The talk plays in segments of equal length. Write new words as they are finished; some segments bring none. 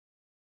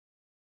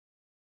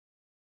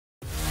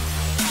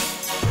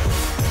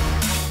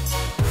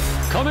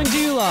Coming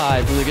to you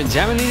live from the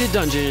contaminated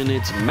dungeon,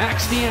 it's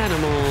Max the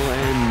Animal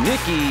and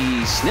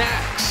Nikki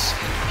Snacks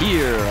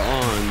here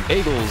on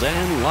Bagels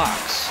and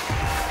Locks.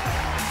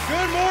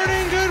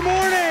 Good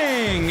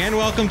morning, and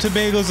welcome to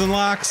Bagels and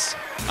Locks.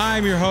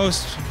 I'm your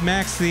host,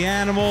 Max the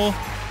Animal.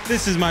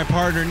 This is my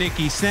partner,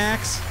 Nikki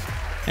Snacks,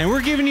 and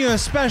we're giving you a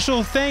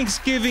special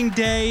Thanksgiving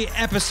Day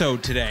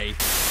episode today.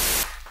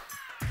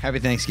 Happy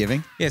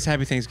Thanksgiving. Yes,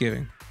 happy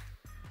Thanksgiving.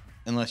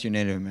 Unless you're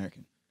Native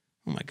American.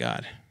 Oh my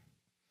God.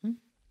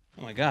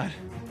 Oh my God.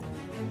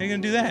 How are you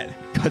going to do that?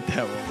 Cut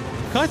that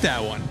one. Cut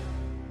that one.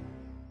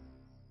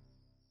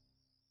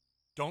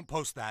 Don't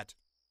post that.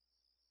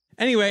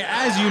 Anyway,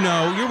 as you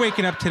know, you're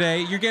waking up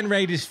today. You're getting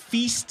ready to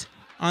feast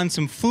on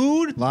some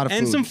food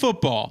and some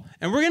football.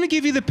 And we're going to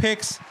give you the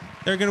picks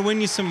that are going to win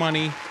you some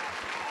money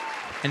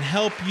and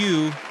help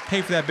you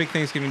pay for that big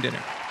Thanksgiving dinner.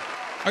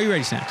 Are you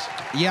ready, Snacks?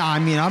 Yeah, I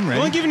mean, I'm ready.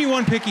 We're only giving you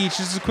one pick each.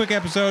 This is a quick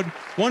episode.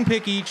 One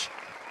pick each.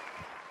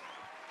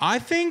 I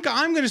think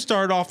I'm going to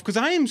start off because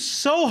I am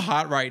so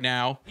hot right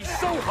now. He's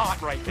so hot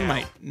right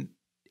now.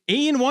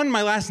 8-1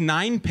 my last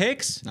 9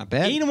 picks. Not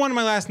bad. 8-1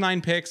 my last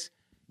 9 picks.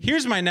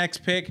 Here's my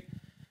next pick.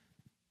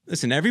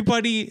 Listen,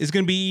 everybody is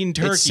going to be eating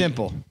turkey. It's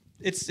simple.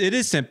 It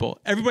is simple.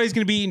 Everybody's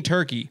going to be eating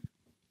turkey.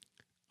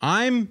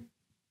 I'm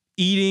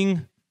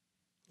eating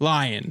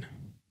lion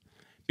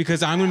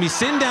because I'm going to be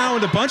sitting down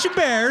with a bunch of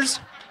bears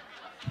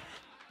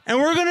and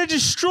we're going to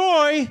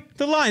destroy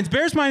the Lions.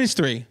 Bears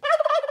 -3.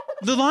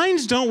 The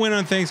Lions don't win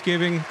on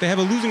Thanksgiving. They have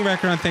a losing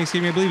record on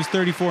Thanksgiving. I believe it's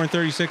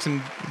 34-36 and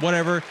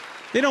whatever.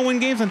 They don't win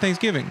games on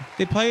Thanksgiving.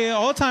 They play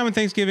all the time on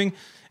Thanksgiving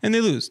and they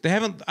lose. I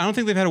don't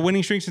think they've had a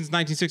winning streak since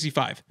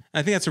 1965.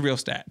 I think that's a real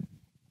stat.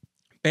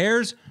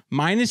 Bears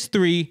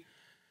 -3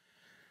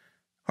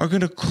 are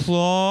going to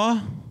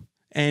claw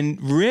and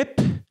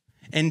rip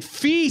and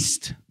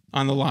feast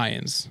on the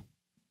Lions.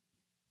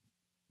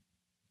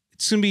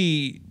 It's going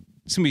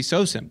to be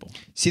so simple.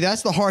 See,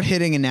 that's the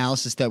hard-hitting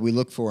analysis that we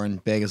look for in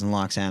Bagels and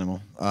Locks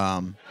Animal.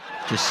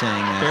 Just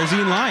saying that. Bears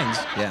eating Lions.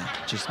 Yeah,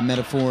 just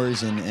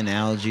metaphors and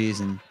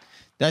analogies, and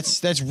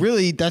that's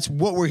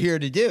what we're here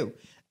to do.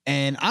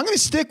 And I'm going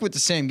to stick with the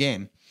same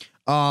game.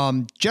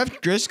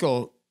 Jeff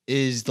Driscoll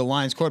is the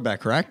Lions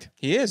quarterback, correct?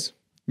 He is.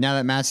 Now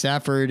that Matt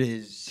Stafford,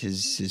 his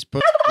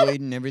pussy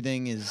bleeding,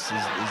 everything is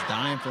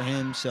dying for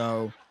him.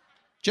 So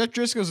Jeff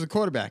Driscoll's the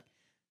quarterback.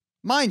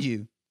 Mind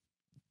you,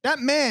 that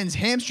man's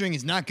hamstring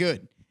is not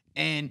good.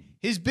 And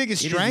his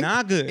biggest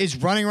strength is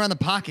running around the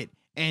pocket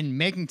and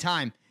making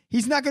time.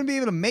 He's not going to be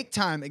able to make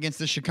time against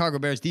the Chicago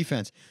Bears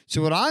defense.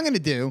 So what I'm going to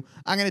do,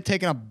 I'm going to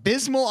take an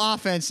abysmal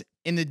offense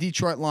in the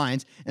Detroit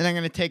Lions, and I'm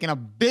going to take an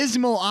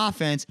abysmal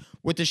offense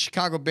with the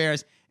Chicago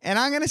Bears, and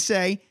I'm going to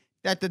say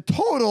that the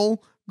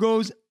total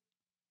goes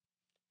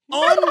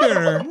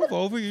under. Move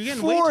over. You're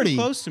getting 40. way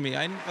too close to me.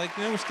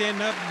 We're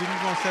standing up. We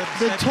want to set up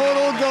The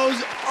total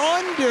goes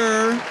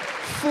under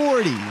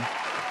 40.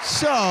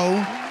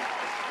 So,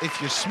 if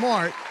you're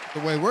smart,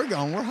 the way we're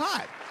going, we're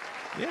hot.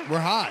 Yeah.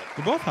 We're hot.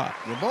 We're both hot.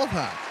 We're both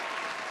hot.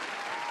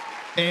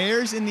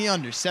 Bears in the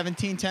under.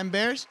 17-10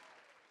 Bears?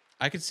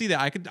 I could see that.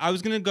 I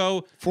was going to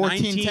go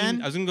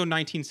 14-10? I was going to go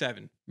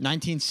 19-7.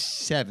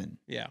 19-7.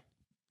 Yeah.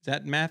 Does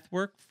that math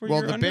work for you?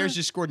 Well, the Bears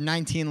just scored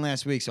 19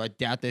 last week, so I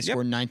doubt they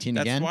scored 19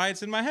 again. That's why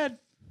it's in my head.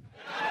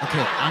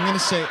 Okay, I'm gonna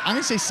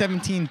say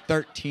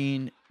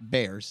 17-13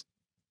 Bears.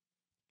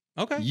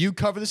 Okay. You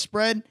cover the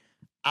spread,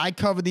 I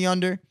cover the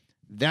under.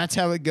 That's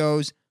how it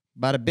goes.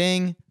 Bada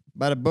bing,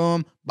 bada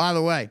boom. By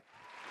the way,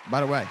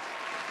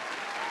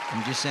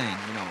 I'm just saying,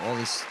 all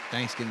this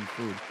Thanksgiving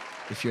food.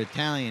 If you're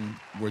Italian,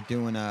 we're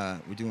doing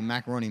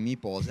macaroni and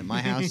meatballs at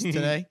my house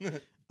today.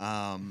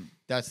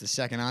 That's the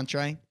second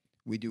entree.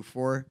 We do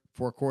four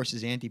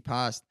courses: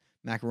 antipasto,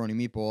 macaroni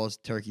meatballs,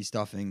 turkey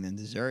stuffing, then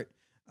dessert.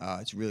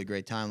 It's a really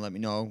great time. Let me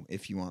know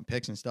if you want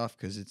picks and stuff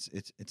because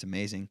it's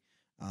amazing.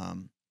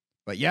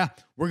 But yeah,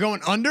 we're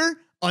going under,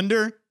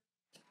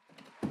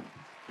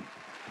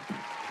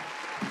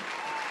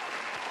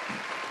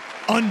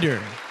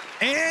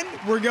 and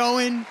we're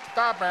going.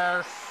 Stop,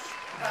 Bears.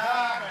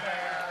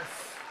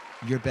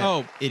 You're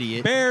bet,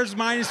 idiot. Bears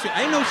 -3. I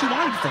didn't know what you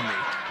wanted from me.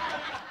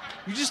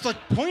 You just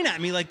point at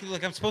me like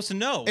I'm supposed to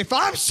know. If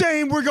I'm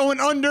saying we're going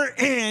under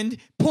and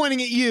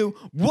pointing at you,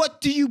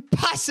 what do you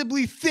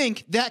possibly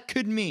think that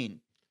could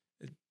mean?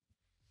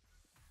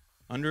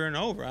 Under and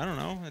over. I don't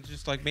know. It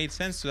just made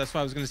sense. So that's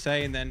what I was going to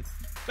say. And then,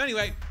 but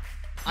anyway,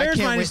 Bears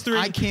 -3.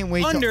 I can't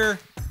wait. Under.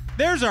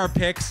 There's our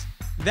picks.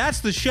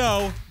 That's the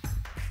show.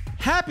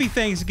 Happy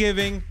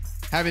Thanksgiving.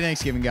 Happy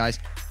Thanksgiving, guys.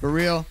 For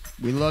real,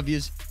 we love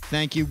yous.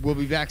 Thank you. We'll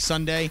be back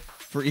Sunday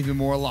for even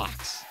more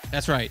locks.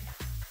 That's right.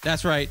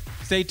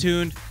 Stay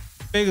tuned.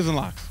 Bagels and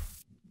Locks.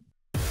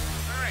 All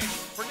right,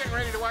 we're getting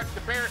ready to watch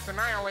the Bears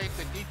annihilate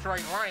the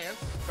Detroit Lions.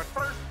 But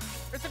first,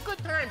 it's a good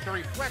time to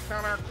reflect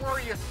on our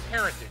glorious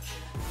heritage.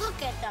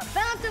 Look at the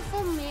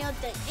bountiful meal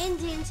the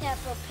Indians have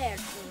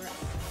prepared for us.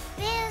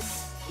 Bears,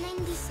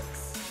 96.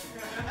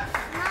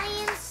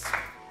 Lions,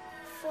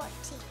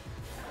 14.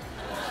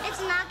 It's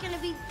not going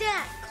to be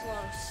that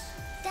close.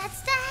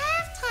 That's the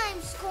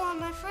halftime score,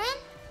 my friend.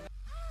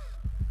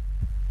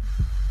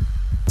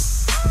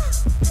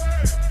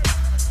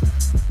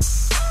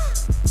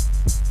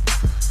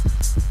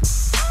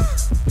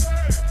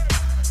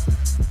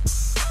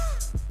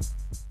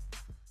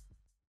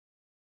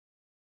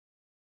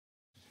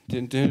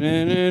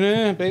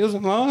 Bagels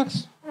and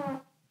Locks.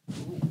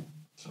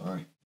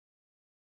 Sorry.